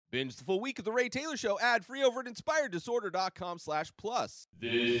Binge the full week of The Ray Taylor Show ad-free over at inspireddisorder.com/plus.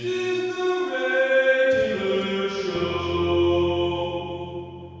 This is The Ray Taylor Show.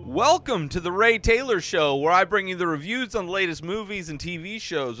 Welcome to The Ray Taylor Show, where I bring you the reviews on the latest movies and TV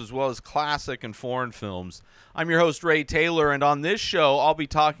shows, as well as classic and foreign films. I'm your host, Ray Taylor, and on this show, I'll be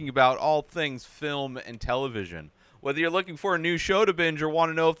talking about all things film and television. Whether you're looking for a new show to binge or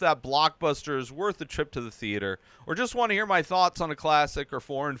want to know if that blockbuster is worth a trip to the theater, or just want to hear my thoughts on a classic or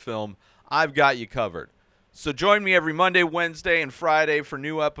foreign film, I've got you covered. So join me every Monday, Wednesday, and Friday for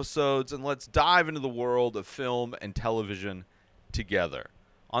new episodes, and let's dive into the world of film and television together.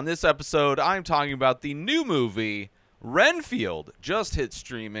 On this episode, I'm talking about the new movie, Renfield, just hit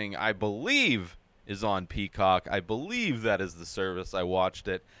streaming, I believe is on Peacock. I believe that is the service. I watched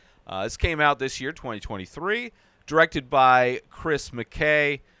it. This came out this year, 2023. Directed by Chris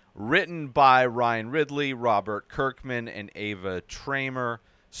McKay, written by Ryan Ridley, Robert Kirkman, and Ava Tramer,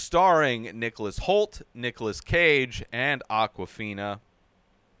 starring Nicholas Hoult, Nicolas Cage, and Awkwafina.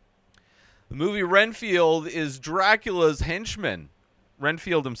 The movie Renfield is Dracula's henchman.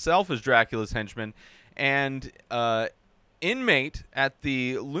 Renfield himself is Dracula's henchman, and inmate at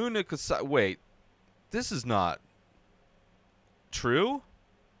the lunatic asylum. Wait, this is not true?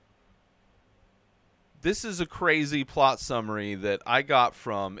 This is a crazy plot summary that I got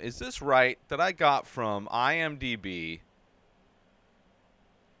from, is this right? That I got from IMDb.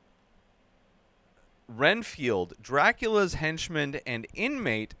 Renfield, Dracula's henchman and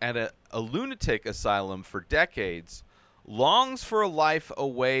inmate at a lunatic asylum for decades, longs for a life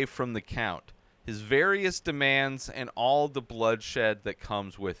away from the Count, his various demands, and all the bloodshed that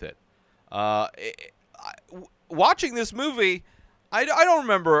comes with it. Watching this movie, I don't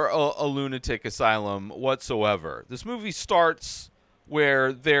remember a lunatic asylum whatsoever. This movie starts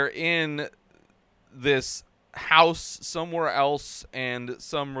where they're in this house somewhere else, and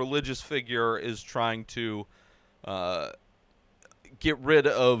some religious figure is trying to get rid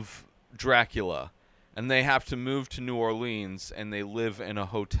of Dracula, and they have to move to New Orleans, and they live in a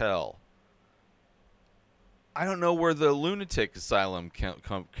hotel. I don't know where the lunatic asylum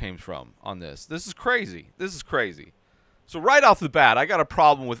came from on this. This is crazy. This is crazy. So right off the bat, I got a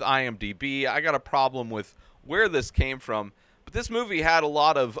problem with IMDb. I got a problem with where this came from. But this movie had a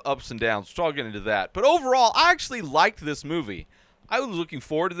lot of ups and downs, so I'll get into that. But overall, I actually liked this movie. I was looking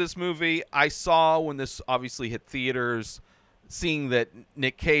forward to this movie. I saw when this obviously hit theaters, seeing that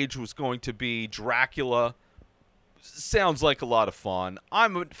Nick Cage was going to be Dracula. Sounds like a lot of fun.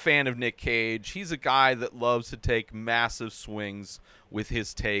 I'm a fan of Nick Cage. He's a guy that loves to take massive swings with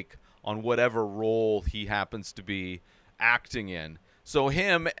his take on whatever role he happens to be acting in. So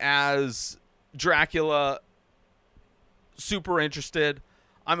him as Dracula, super interested.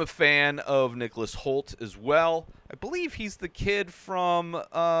 I'm a fan of Nicholas Hoult as well. I believe he's the kid from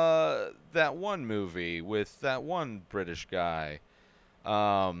that one movie with that one British guy,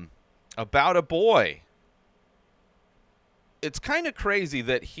 About a Boy. It's kind of crazy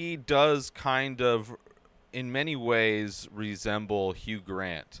that he does kind of, in many ways, resemble Hugh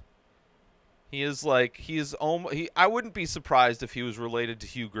Grant. He is like, I wouldn't be surprised if he was related to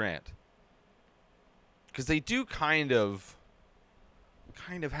Hugh Grant. Because they do kind of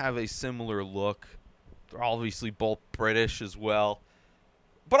have a similar look. They're obviously both British as well.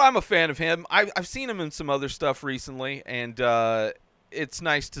 But I'm a fan of him. I've seen him in some other stuff recently, and it's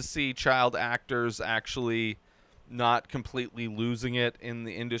nice to see child actors actually not completely losing it in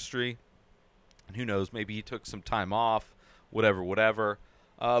the industry. And who knows, maybe he took some time off, whatever.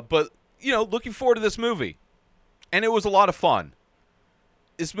 But looking forward to this movie. And it was a lot of fun.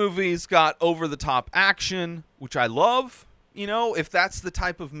 This movie's got over-the-top action, which I love. If that's the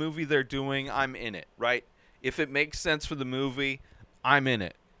type of movie they're doing, I'm in it, right? If it makes sense for the movie, I'm in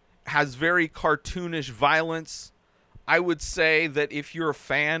it. Has very cartoonish violence. I would say that if you're a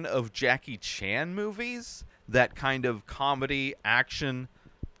fan of Jackie Chan movies, that kind of comedy, action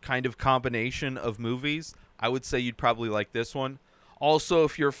kind of combination of movies, I would say you'd probably like this one. Also,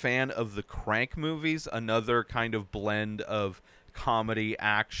 if you're a fan of the Crank movies, another kind of blend of comedy,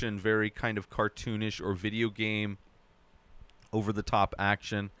 action, very kind of cartoonish or video game over-the-top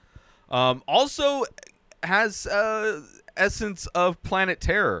action. Also has essence of Planet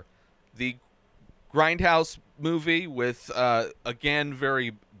Terror, the Grindhouse movie with, again,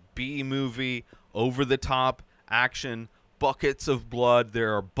 very B-movie, over-the-top action, buckets of blood.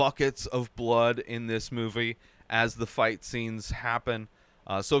 There are buckets of blood in this movie as the fight scenes happen.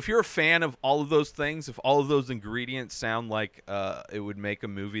 So if you're a fan of all of those things, if all of those ingredients sound like it would make a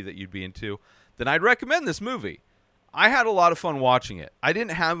movie that you'd be into, then I'd recommend this movie. I had a lot of fun watching it. I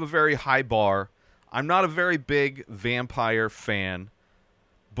didn't have a very high bar. I'm not a very big vampire fan.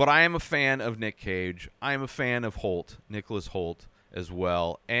 But I am a fan of Nick Cage. I am a fan of Nicholas Hoult as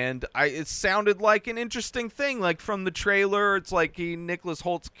well. And it sounded like an interesting thing. Like from the trailer, it's like Nicholas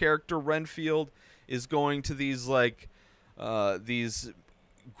Holt's character Renfield is going to these these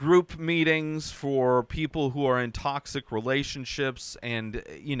group meetings for people who are in toxic relationships, and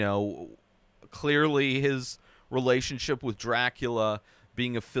clearly his relationship with Dracula,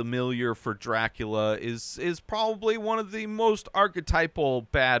 being a familiar for Dracula, is probably one of the most archetypal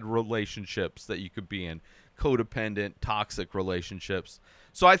bad relationships that you could be in. Codependent, toxic relationships.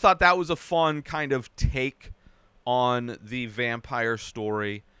 So I thought that was a fun kind of take on the vampire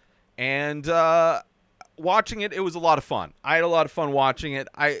story. And watching it was a lot of fun. I had a lot of fun watching it.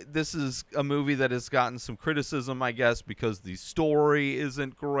 This is a movie that has gotten some criticism, I guess, because the story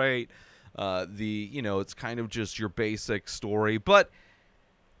isn't great. It's kind of just your basic story. But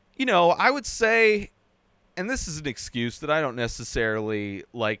I would say, and this is an excuse that I don't necessarily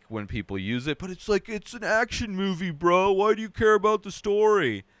like when people use it, but it's like, it's an action movie, bro. Why do you care about the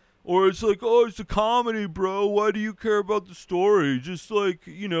story? Or it's like, oh, it's a comedy, bro. Why do you care about the story? Just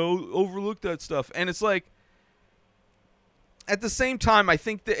overlook that stuff. And it's like, at the same time, I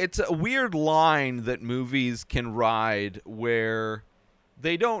think that it's a weird line that movies can ride where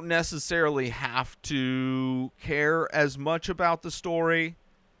they don't necessarily have to care as much about the story,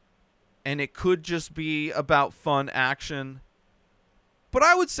 and it could just be about fun action. But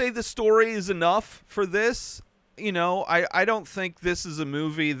I would say the story is enough for this. I don't think this is a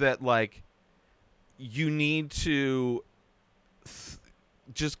movie that, like, you need to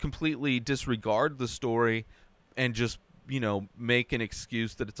just completely disregard the story and just, make an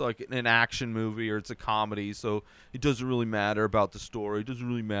excuse that it's like an action movie or it's a comedy, so it doesn't really matter about the story. It doesn't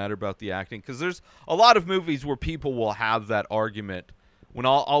really matter about the acting. Because there's a lot of movies where people will have that argument when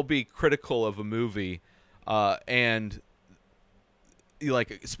I'll be critical of a movie, and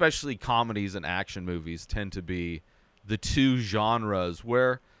like, especially comedies and action movies tend to be the two genres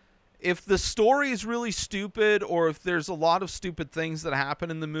where if the story is really stupid, or if there's a lot of stupid things that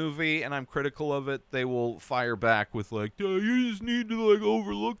happen in the movie and I'm critical of it, they will fire back with like, oh, you just need to like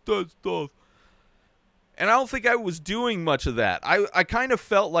overlook that stuff. And I don't think I was doing much of that. I kind of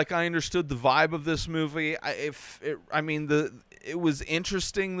felt like I understood the vibe of this movie. It was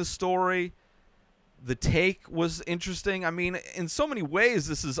interesting, the story. The take was interesting. I mean, in so many ways,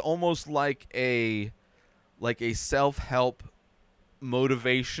 this is almost like a self-help,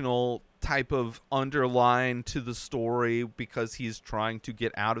 motivational type of underline to the story, because he's trying to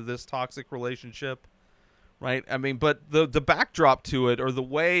get out of this toxic relationship, right? I mean, but the backdrop to it, or the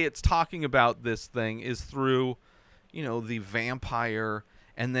way it's talking about this thing, is through, the vampire,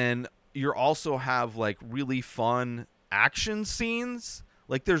 and then you also have like really fun action scenes.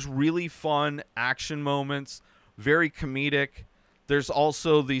 Like, there's really fun action moments, very comedic. There's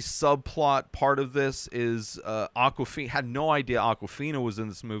also the subplot part of this is Awkwafina. Had no idea Awkwafina was in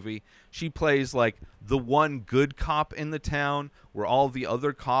this movie. She plays like the one good cop in the town, where all the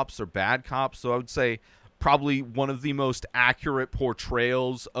other cops are bad cops. So I would say probably one of the most accurate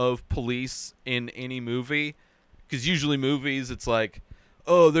portrayals of police in any movie. Because usually movies, it's like,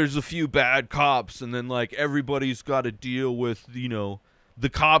 oh, there's a few bad cops, and then like everybody's got to deal with, the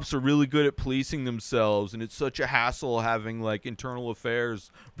cops are really good at policing themselves, and it's such a hassle having like internal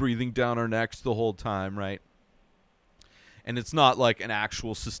affairs breathing down our necks the whole time, right? And it's not like an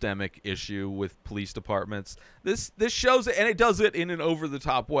actual systemic issue with police departments. This shows it, and it does it in an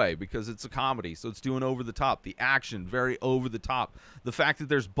over-the-top way, because it's a comedy, so it's doing over the top. The action, very over the top. The fact that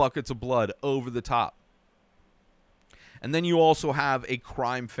there's buckets of blood, over the top. And then you also have a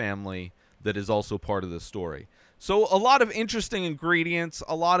crime family that is also part of the story. So a lot of interesting ingredients,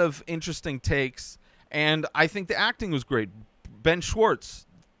 a lot of interesting takes, and I think the acting was great. Ben Schwartz,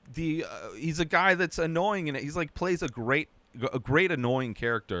 he's a guy that's annoying in it. He's like plays a great annoying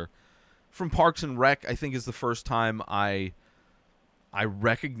character. From Parks and Rec, I think is the first time I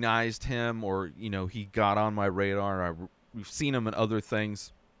recognized him, or he got on my radar. We've seen him in other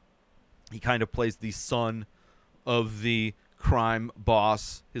things. He kind of plays the son of the crime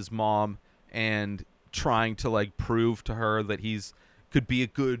boss, his mom, and trying to like prove to her that he's could be a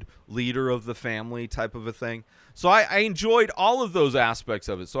good leader of the family, type of a thing. So I enjoyed all of those aspects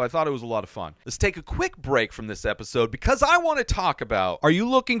of it, so I thought it was a lot of fun. Let's take a quick break from this episode because I want to talk about, are you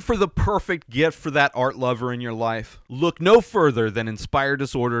looking for the perfect gift for that art lover in your life? Look no further than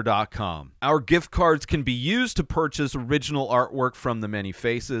InspiredDisorder.com. Our gift cards can be used to purchase original artwork from The Many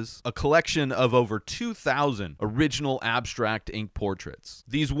Faces, a collection of over 2,000 original abstract ink portraits.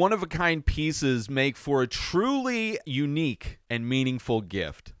 These one-of-a-kind pieces make for a truly unique and meaningful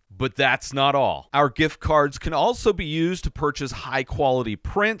gift. But that's not all. Our gift cards can also be used to purchase high-quality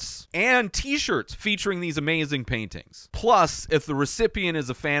prints and t-shirts featuring these amazing paintings. Plus, if the recipient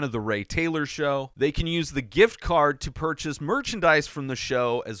is a fan of The Ray Taylor Show, they can use the gift card to purchase merchandise from the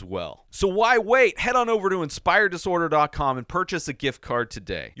show as well. So why wait? Head on over to InspiredDisorder.com and purchase a gift card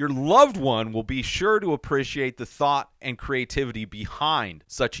today. Your loved one will be sure to appreciate the thought and creativity behind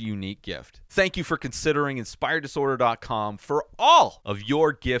such a unique gift. Thank you for considering InspiredDisorder.com for all of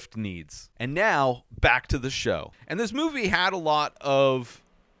your gift needs. And now, back to the show. And this movie had a lot of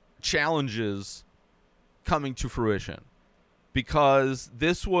challenges coming to fruition, because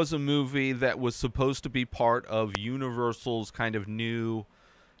this was a movie that was supposed to be part of Universal's kind of new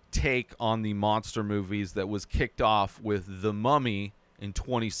take on the monster movies that was kicked off with The Mummy in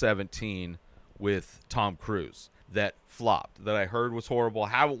 2017 with Tom Cruise. That flopped, that I heard was horrible. I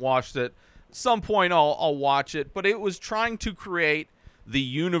haven't watched it. At some point I'll watch it, but it was trying to create the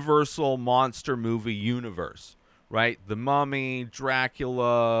Universal monster movie universe, right? The Mummy,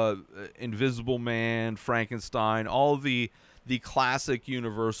 Dracula, Invisible Man, Frankenstein, all the classic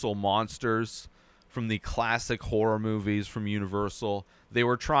Universal monsters from the classic horror movies from Universal. They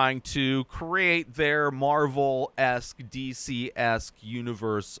were trying to create their Marvel-esque, DC-esque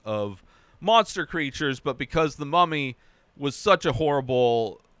universe of monster creatures, but because The Mummy was such a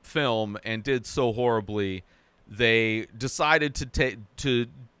horrible film and did so horribly, they decided to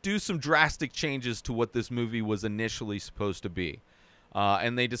do some drastic changes to what this movie was initially supposed to be.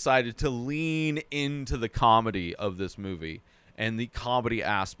 And they decided to lean into the comedy of this movie and the comedy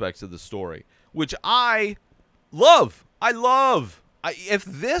aspects of the story, which I love. If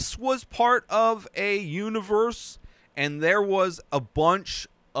this was part of a universe and there was a bunch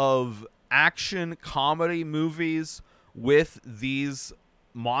of action comedy movies with these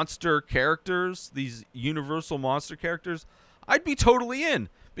monster characters, these Universal monster characters, I'd be totally in,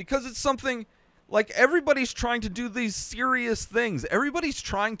 because it's something like everybody's trying to do these serious things. Everybody's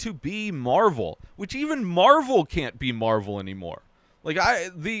trying to be Marvel, which even Marvel can't be Marvel anymore. Like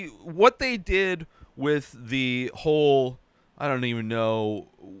what they did with the whole, I don't even know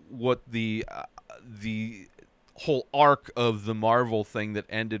what the whole arc of the Marvel thing that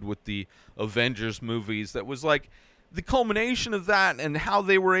ended with the Avengers movies, that was like the culmination of that, and how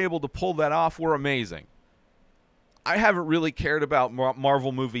they were able to pull that off were amazing. I haven't really cared about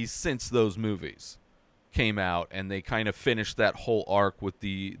Marvel movies since those movies came out and they kind of finished that whole arc with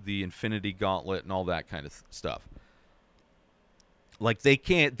the Infinity Gauntlet and all that kind of stuff. Like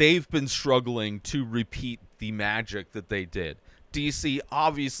they've been struggling to repeat the magic that they did. DC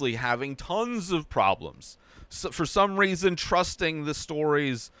obviously having tons of problems. So for some reason, trusting the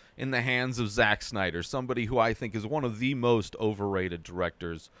stories in the hands of Zack Snyder, somebody who I think is one of the most overrated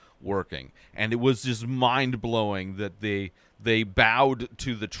directors working. And it was just mind-blowing that they bowed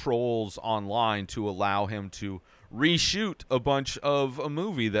to the trolls online to allow him to reshoot a bunch of a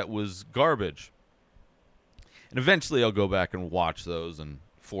movie that was garbage. And eventually I'll go back and watch those and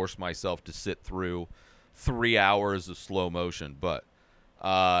force myself to sit through 3 hours of slow motion. But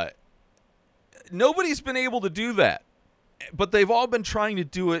nobody's been able to do that. But they've all been trying to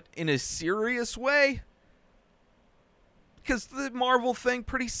do it in a serious way. Because the Marvel thing,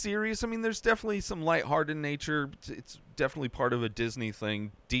 pretty serious. I mean, there's definitely some lighthearted nature. It's definitely part of a Disney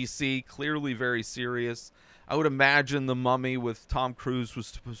thing. DC, clearly very serious. I would imagine The Mummy with Tom Cruise was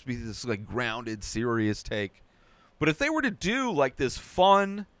supposed to be this like grounded, serious take. But if they were to do like this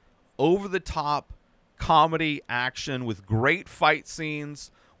fun, over-the-top comedy action with great fight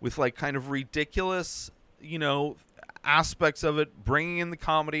scenes, with like kind of ridiculous, aspects of it, bringing in the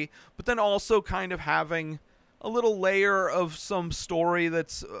comedy, but then also kind of having a little layer of some story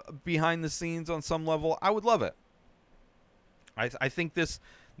that's behind the scenes on some level, I would love it. I think this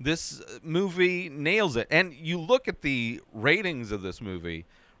movie nails it. And you look at the ratings of this movie,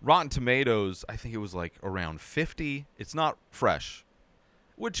 Rotten Tomatoes, I think it was like around 50. It's not fresh,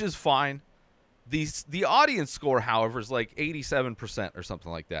 which is fine. The audience score, however, is like 87% or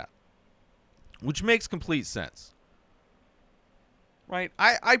something like that, which makes complete sense. Right?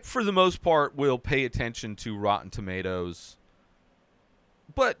 I for the most part, will pay attention to Rotten Tomatoes.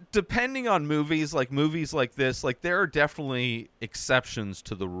 But depending on movies like this, like there are definitely exceptions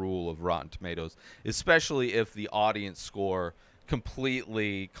to the rule of Rotten Tomatoes, especially if the audience score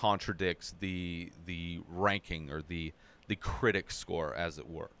completely contradicts the ranking or the critic score, as it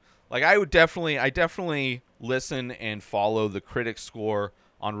were. Like I definitely listen and follow the critic score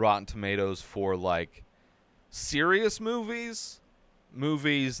on Rotten Tomatoes for like serious movies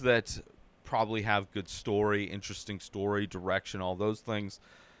that probably have good story, interesting story, direction, all those things.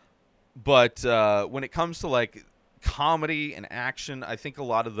 But when it comes to like comedy and action, I think a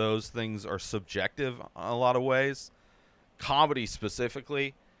lot of those things are subjective in a lot of ways. Comedy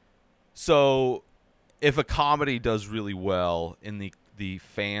specifically. So if a comedy does really well in the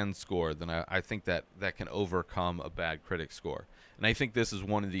fan score, then I think that can overcome a bad critic score. And I think this is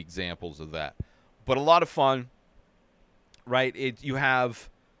one of the examples of that. But a lot of fun, right? You have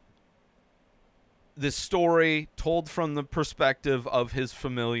this story told from the perspective of his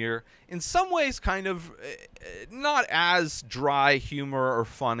familiar, in some ways kind of not as dry humor or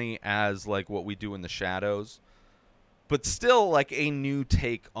funny as like what we do in The Shadows, but still like a new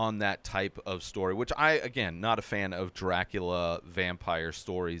take on that type of story, which I, again, not a fan of Dracula vampire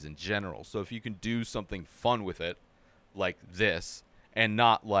stories in general. So if you can do something fun with it like this and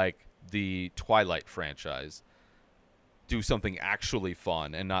not like the Twilight franchise, do something actually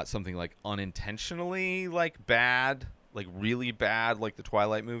fun and not something like unintentionally like bad, like really bad like the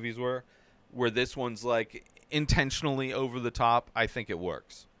Twilight movies were, where this one's like intentionally over the top, I think it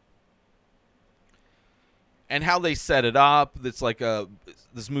works. And how they set it up, it's like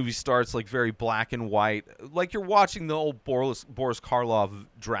this movie starts like very black and white, like you're watching the old Boris Karloff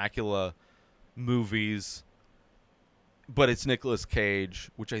Dracula movies, but it's Nicolas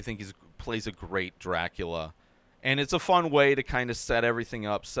Cage, which I think plays a great Dracula. And it's a fun way to kind of set everything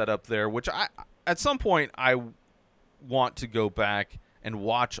up, set up there, which at some point I want to go back and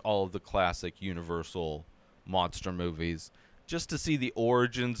watch all of the classic Universal monster movies just to see the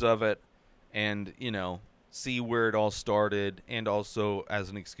origins of it and, you know, see where it all started, and also as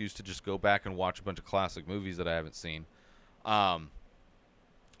an excuse to just go back and watch a bunch of classic movies that I haven't seen.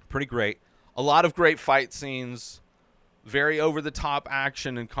 Pretty great. A lot of great fight scenes, very over-the-top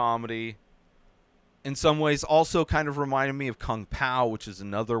action and comedy. In some ways, also kind of reminded me of Kung Pao, which is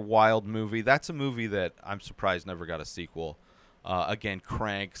another wild movie. That's a movie that I'm surprised never got a sequel. Again,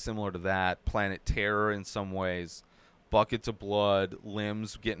 Crank, similar to that. Planet Terror in some ways. Buckets of blood,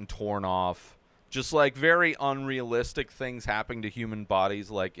 limbs getting torn off. Just like very unrealistic things happening to human bodies,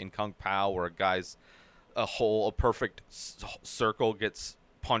 like in Kung Pao, where a perfect circle gets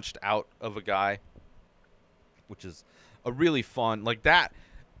punched out of a guy, which is a really fun, like that.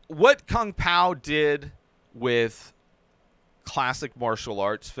 What Kung Pao did with classic martial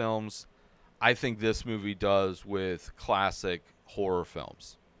arts films, I think this movie does with classic horror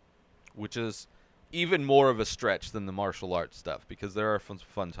films, which is even more of a stretch than the martial arts stuff, because there are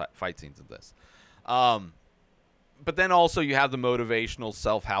fun fight scenes in this. But then also you have the motivational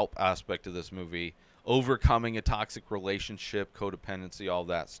self-help aspect of this movie, overcoming a toxic relationship, codependency, all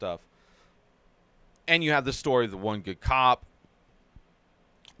that stuff. And you have the story of the one good cop,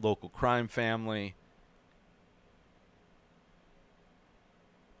 local crime family.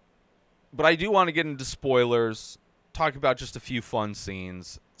 But I do want to get into spoilers, talk about just a few fun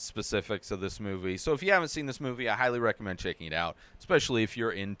scenes, specifics of this movie. So if you haven't seen this movie, I highly recommend checking it out, especially if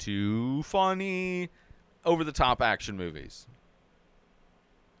you're into funny, over-the-top action movies.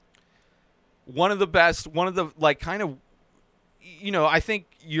 One of the like kind of, you know, I think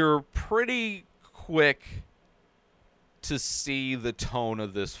you're pretty quick to see the tone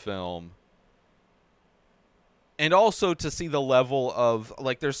of this film, and also to see the level of,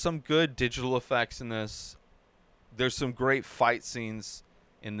 like, there's some good digital effects in this. There's some great fight scenes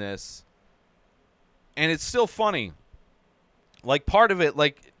in this, and it's still funny. Like, part of it,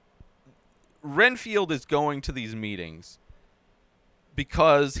 like, Renfield is going to these meetings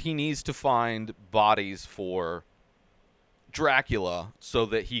because he needs to find bodies for Dracula so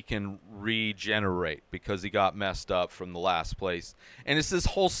that he can regenerate, because he got messed up from the last place. And it's this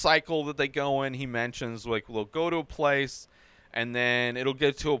whole cycle that they go in. He mentions, like, we'll go to a place, and then it'll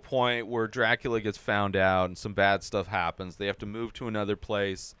get to a point where Dracula gets found out and some bad stuff happens. They have to move to another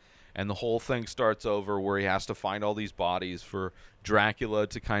place, and the whole thing starts over where he has to find all these bodies for Dracula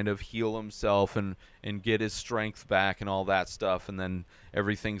to kind of heal himself and get his strength back and all that stuff. And then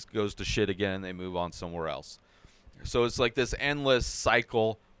everything goes to shit again, and they move on somewhere else. So it's like this endless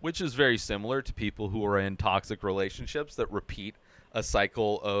cycle, which is very similar to people who are in toxic relationships that repeat a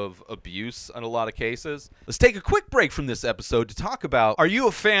cycle of abuse in a lot of cases. Let's take a quick break from this episode to talk about, are you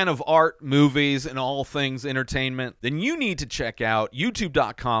a fan of art, movies, and all things entertainment? Then you need to check out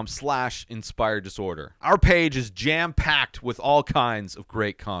youtube.com/inspireddisorder. Our page is jam-packed with all kinds of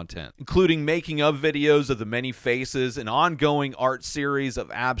great content, including making of videos of the many faces, an ongoing art series of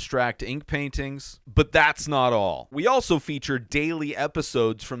abstract ink paintings. But that's not all. We also feature daily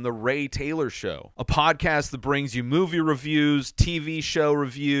episodes from The Ray Taylor Show, a podcast that brings you movie reviews, TV TV show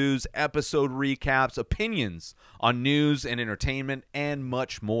reviews, episode recaps, opinions on news and entertainment, and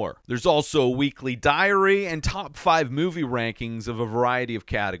much more. There's also a weekly diary and top 5 movie rankings of a variety of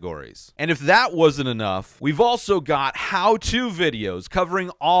categories. And if that wasn't enough, we've also got how-to videos covering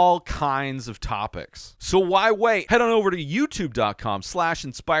all kinds of topics. So why wait? Head on over to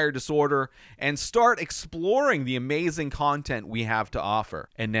youtube.com/inspireddisorder and start exploring the amazing content we have to offer.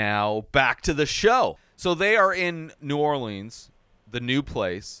 And now, back to the show. So they are in New Orleans, the new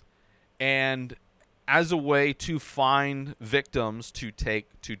place, and as a way to find victims to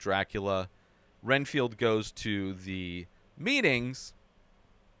take to Dracula, Renfield goes to the meetings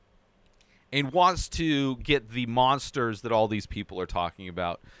and wants to get the monsters that all these people are talking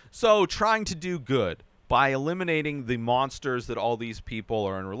about. So trying to do good by eliminating the monsters that all these people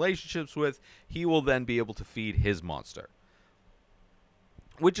are in relationships with, he will then be able to feed his monster,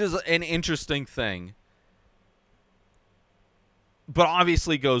 which is an interesting thing. But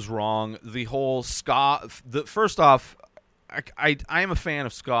obviously goes wrong. The whole ska. First off, I am a fan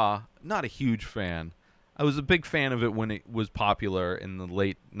of ska. Not a huge fan. I was a big fan of it when it was popular in the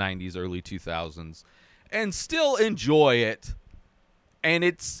late 90s, early 2000s. And still enjoy it. And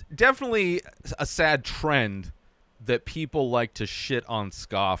it's definitely a sad trend that people like to shit on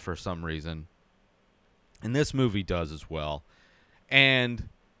ska for some reason. And this movie does as well. And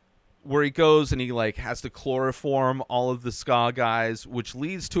where he goes and he like has to chloroform all of the ska guys, which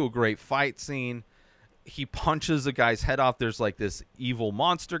leads to a great fight scene. He punches a guy's head off. There's like this evil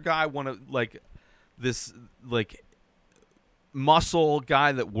monster guy, one of like this like muscle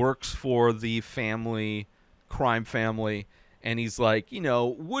guy that works for the crime family, and he's like,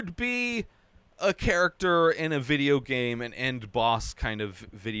 would be a character in a video game, an end boss kind of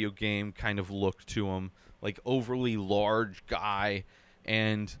video game kind of look to him, like overly large guy,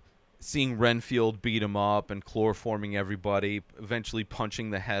 and seeing Renfield beat him up and chloroforming everybody, eventually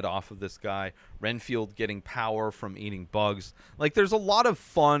punching the head off of this guy, Renfield getting power from eating bugs. Like, there's a lot of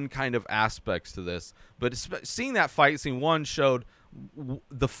fun kind of aspects to this, but seeing that fight scene, one, showed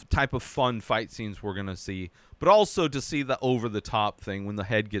the type of fun fight scenes we're going to see, but also to see the over-the-top thing when the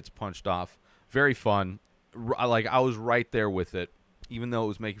head gets punched off. Very fun. Like, I was right there with it, even though it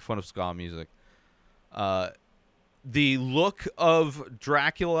was making fun of ska music. The look of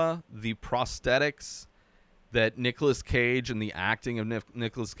Dracula, the prosthetics that Nicolas Cage and the acting of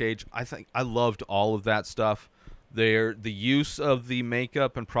Nicolas Cage, I think I loved all of that stuff. The use of the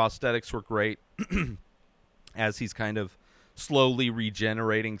makeup and prosthetics were great as he's kind of slowly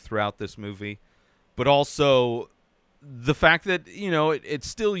regenerating throughout this movie. But also the fact that, it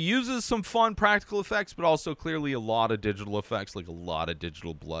still uses some fun practical effects, but also clearly a lot of digital effects, like a lot of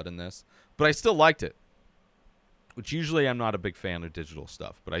digital blood in this. But I still liked it. Which usually I'm not a big fan of digital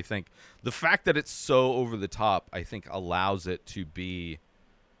stuff, but I think the fact that it's so over the top, I think allows it to be,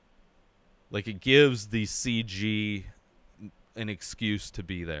 like, it gives the CG an excuse to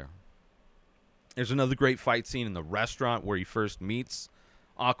be there. There's another great fight scene in the restaurant where he first meets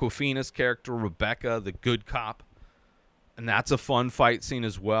Awkwafina's character, Rebecca, the good cop, and that's a fun fight scene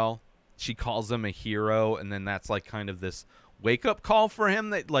as well. She calls him a hero, and then that's like kind of this wake-up call for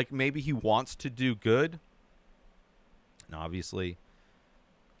him that, like, maybe he wants to do good. Obviously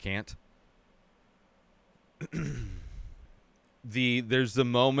can't. There's the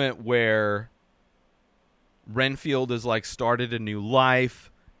moment where Renfield has like started a new life,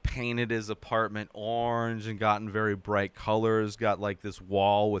 painted his apartment orange and gotten very bright colors, got like this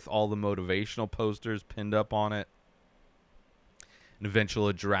wall with all the motivational posters pinned up on it. And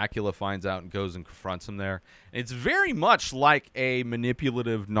eventually Dracula finds out and goes and confronts him there. And it's very much like a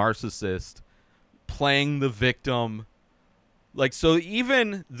manipulative narcissist playing the victim. Like, so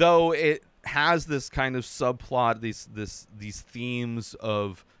even though it has this kind of subplot, these themes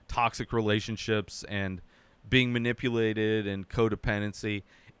of toxic relationships and being manipulated and codependency,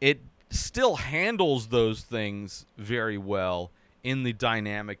 it still handles those things very well in the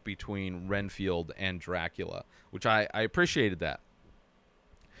dynamic between Renfield and Dracula, which I appreciated that.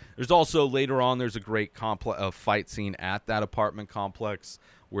 There's also, later on, there's a great fight scene at that apartment complex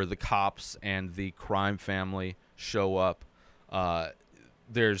where the cops and the crime family show up.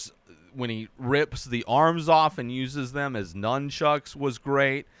 There's when he rips the arms off and uses them as nunchucks was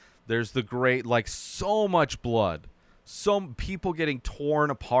great. There's the great, like, so much blood, some people getting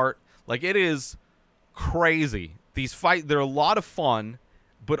torn apart. Like, it is crazy. They're a lot of fun,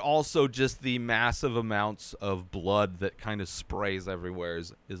 but also just the massive amounts of blood that kind of sprays everywhere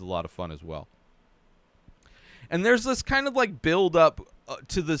is a lot of fun as well. And there's this kind of like build up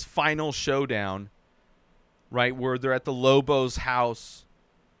to this final showdown, right, where they're at the Lobo's house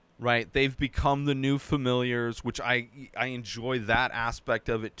right? They've become the new familiars, which I enjoy that aspect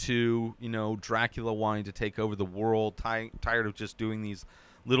of it too. You know, Dracula wanting to take over the world, tired of just doing these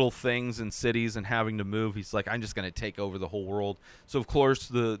little things in cities and having to move. He's like, I'm just going to take over the whole world. So of course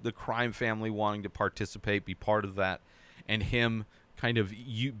the crime family wanting to participate, be part of that, and him kind of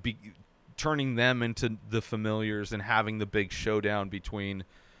turning them into the familiars and having the big showdown between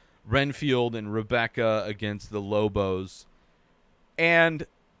Renfield and Rebecca against the Lobos. And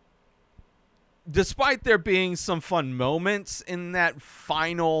despite there being some fun moments in that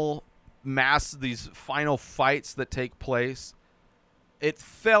these final fights that take place, it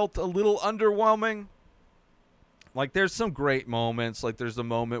felt a little underwhelming. Like, there's some great moments. Like, there's a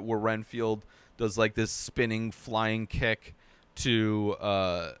moment where Renfield does like this spinning flying kick to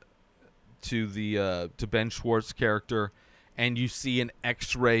Ben Schwartz's character, and you see an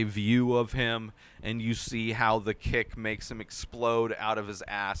X-ray view of him, and you see how the kick makes him explode out of his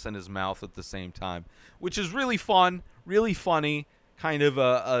ass and his mouth at the same time, which is really fun, really funny, kind of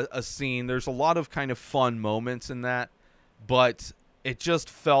a scene. There's a lot of kind of fun moments in that, but it just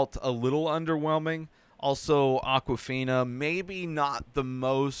felt a little underwhelming. Also, Awkwafina, maybe not the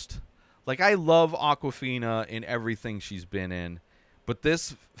most... Like, I love Awkwafina in everything she's been in, but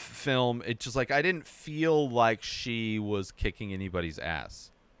this film, it just, like, I didn't feel like she was kicking anybody's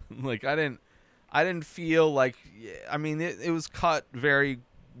ass. Like, I didn't feel like... I mean, it was cut very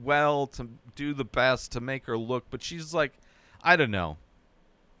well to do the best to make her look, but she's like... I don't know.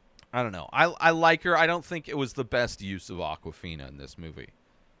 I like her. I don't think it was the best use of Awkwafina in this movie.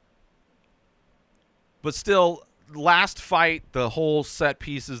 But still, last fight, the whole set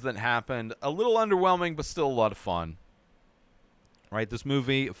pieces that happened, a little underwhelming, but still a lot of fun. Right? This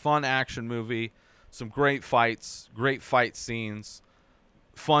movie, fun action movie, some great fights, great fight scenes,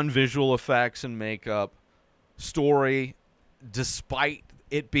 fun visual effects and makeup, story, despite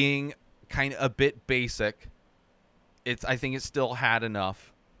it being kind of a bit basic, I think it still had enough.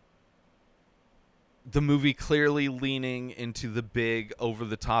 The movie clearly leaning into the big,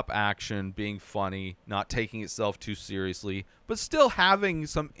 over-the-top action, being funny, not taking itself too seriously, but still having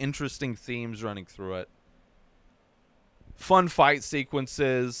some interesting themes running through it. Fun fight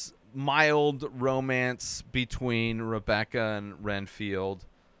sequences, mild romance between Rebecca and Renfield,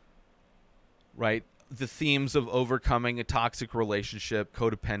 right? The themes of overcoming a toxic relationship,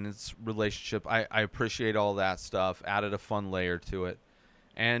 codependence relationship, I appreciate all that stuff, added a fun layer to it.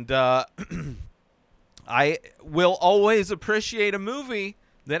 And, I will always appreciate a movie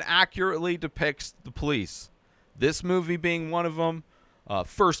that accurately depicts the police. This movie being one of them.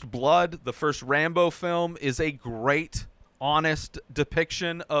 First Blood, the first Rambo film, is a great, honest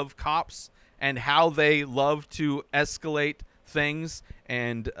depiction of cops and how they love to escalate things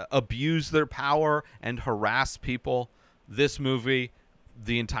and abuse their power and harass people. This movie,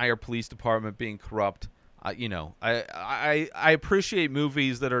 the entire police department being corrupt. I appreciate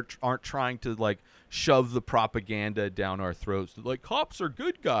movies that aren't trying to like shove the propaganda down our throats. Like, cops are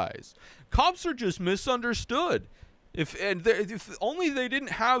good guys. Cops are just misunderstood. If only they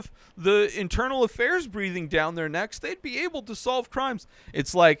didn't have the internal affairs breathing down their necks, they'd be able to solve crimes.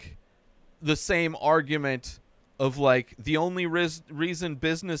 It's like the same argument of like the only reason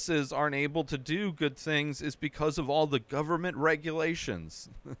businesses aren't able to do good things is because of all the government regulations.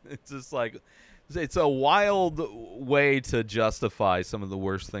 It's just like, it's a wild way to justify some of the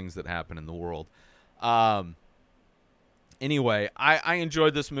worst things that happen in the world. Anyway, I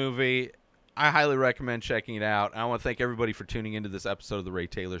enjoyed this movie. I highly recommend checking it out. I want to thank everybody for tuning into this episode of The Ray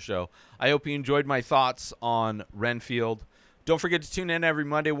Taylor Show. I hope you enjoyed my thoughts on Renfield. Don't forget to tune in every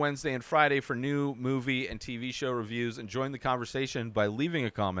Monday, Wednesday, and Friday for new movie and TV show reviews, and join the conversation by leaving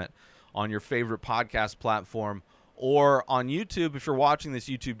a comment on your favorite podcast platform or on YouTube if you're watching this,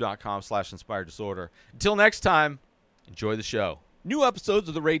 youtube.com/inspireddisorder. Until next time, enjoy the show. New episodes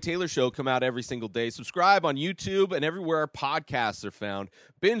of The Ray Taylor Show come out every single day. Subscribe on YouTube and everywhere our podcasts are found.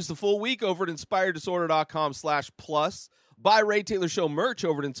 Binge the full week over at inspireddisorder.com/plus. Buy Ray Taylor Show merch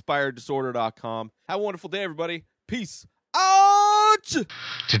over at inspireddisorder.com. Have a wonderful day, everybody. Peace out!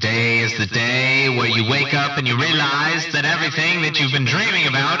 Today is the day where you wake up and you realize that everything that you've been dreaming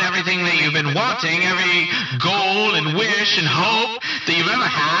about, everything that you've been wanting, every goal and wish and hope that you've ever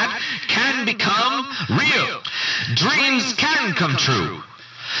had can become real. Dreams can come true.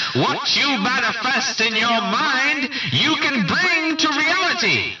 What you manifest in your mind, you can bring to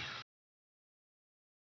reality.